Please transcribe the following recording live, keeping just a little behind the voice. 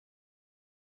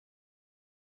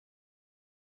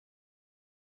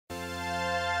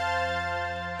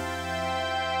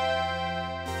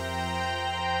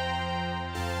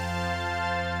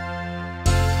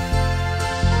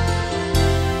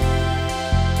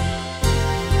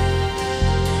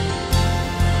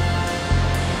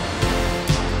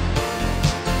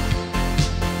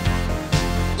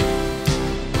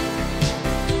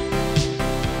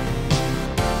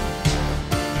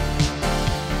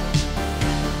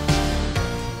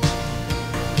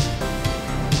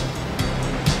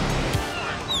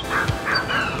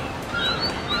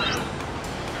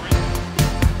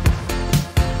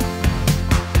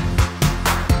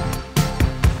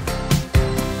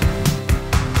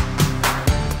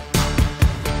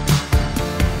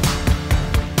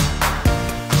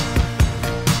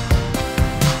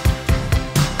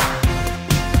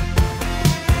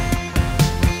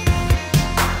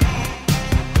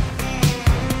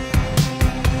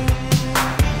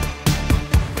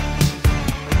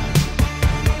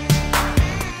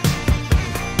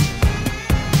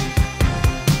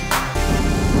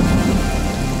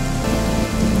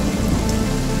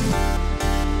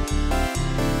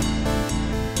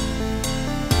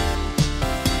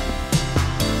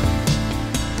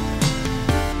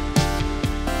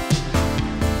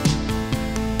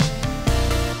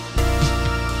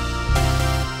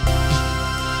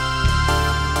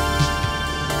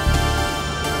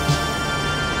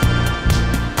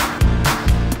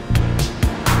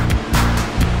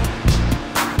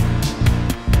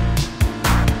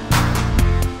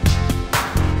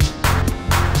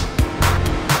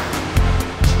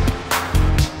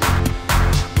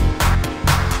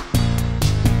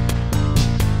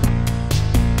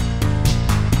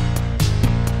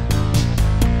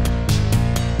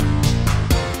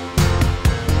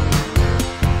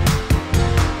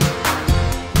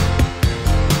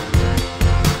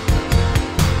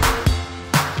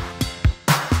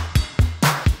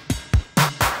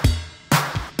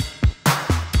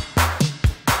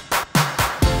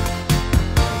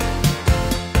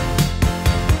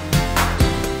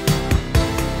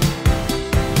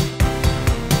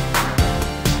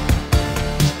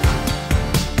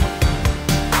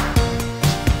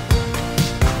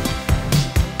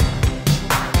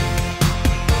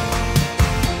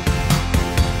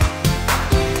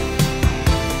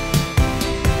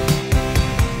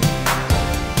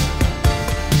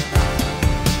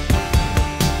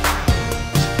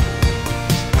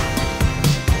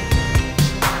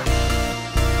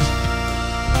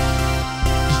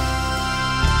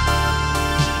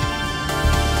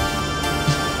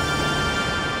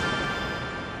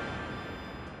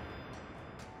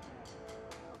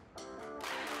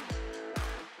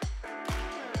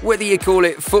Whether you call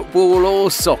it football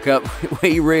or soccer,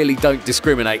 we really don't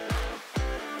discriminate.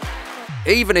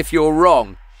 Even if you're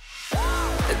wrong,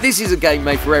 this is a game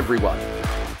made for everyone,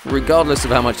 regardless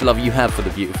of how much love you have for the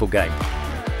beautiful game.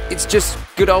 It's just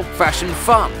good old-fashioned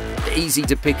fun, easy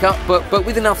to pick up, but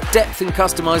with enough depth and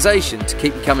customization to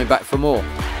keep you coming back for more.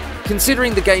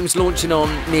 Considering the game's launching on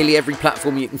nearly every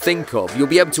platform you can think of, you'll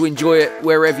be able to enjoy it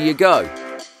wherever you go.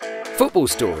 Football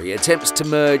Story attempts to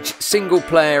merge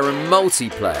single-player and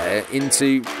multiplayer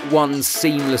into one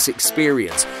seamless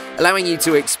experience, allowing you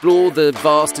to explore the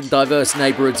vast and diverse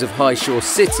neighbourhoods of Highshore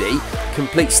City,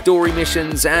 complete story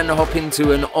missions and hop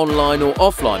into an online or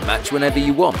offline match whenever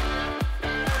you want.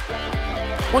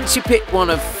 Once you pick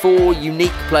one of 4 unique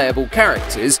playable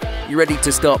characters, you're ready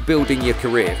to start building your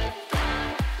career.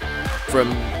 From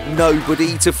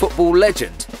nobody to football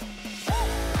legend.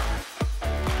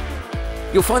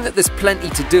 You'll find that there's plenty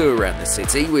to do around the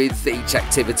city, with each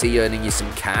activity earning you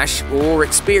some cash or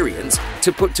experience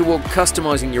to put toward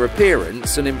customising your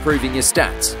appearance and improving your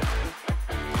stats.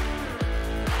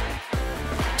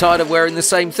 Tired of wearing the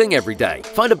same thing every day?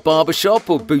 Find a barbershop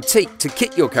or boutique to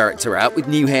kit your character out with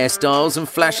new hairstyles and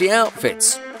flashy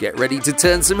outfits. Get ready to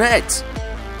turn some heads.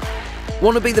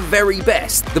 Want to be the very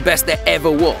best, the best there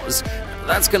ever was?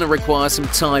 That's going to require some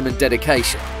time and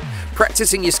dedication.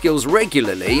 Practicing your skills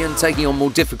regularly and taking on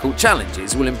more difficult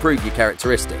challenges will improve your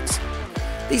characteristics.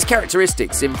 These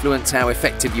characteristics influence how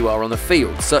effective you are on the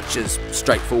field, such as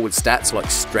straightforward stats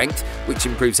like strength, which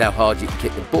improves how hard you can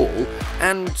kick the ball,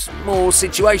 and more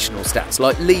situational stats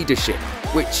like leadership,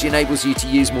 which enables you to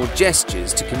use more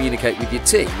gestures to communicate with your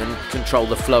team and control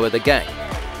the flow of the game.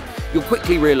 You'll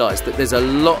quickly realise that there's a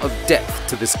lot of depth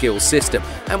to the skills system,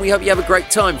 and we hope you have a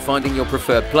great time finding your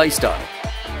preferred playstyle.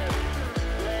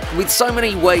 With so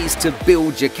many ways to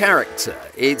build your character,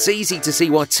 it's easy to see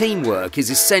why teamwork is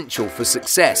essential for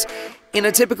success. In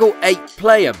a typical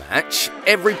 8-player match,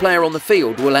 every player on the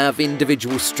field will have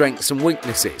individual strengths and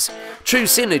weaknesses. True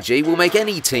synergy will make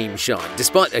any team shine,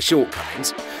 despite their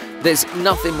shortcomings. There's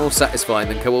nothing more satisfying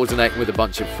than coordinating with a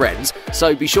bunch of friends,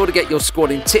 so be sure to get your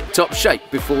squad in tip-top shape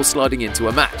before sliding into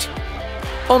a match.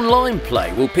 Online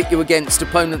play will pit you against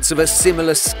opponents of a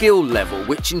similar skill level,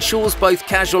 which ensures both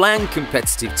casual and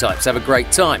competitive types have a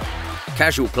great time.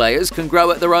 Casual players can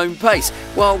grow at their own pace,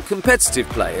 while competitive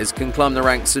players can climb the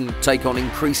ranks and take on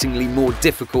increasingly more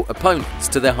difficult opponents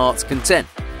to their heart's content.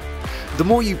 The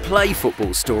more you play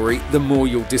Football Story, the more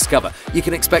you'll discover. You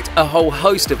can expect a whole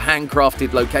host of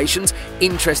handcrafted locations,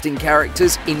 interesting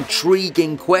characters,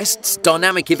 intriguing quests,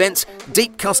 dynamic events,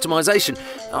 deep customization,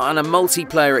 and a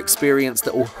multiplayer experience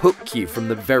that will hook you from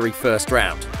the very first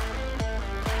round.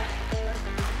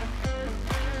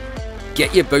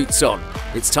 Get your boots on.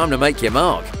 It's time to make your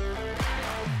mark.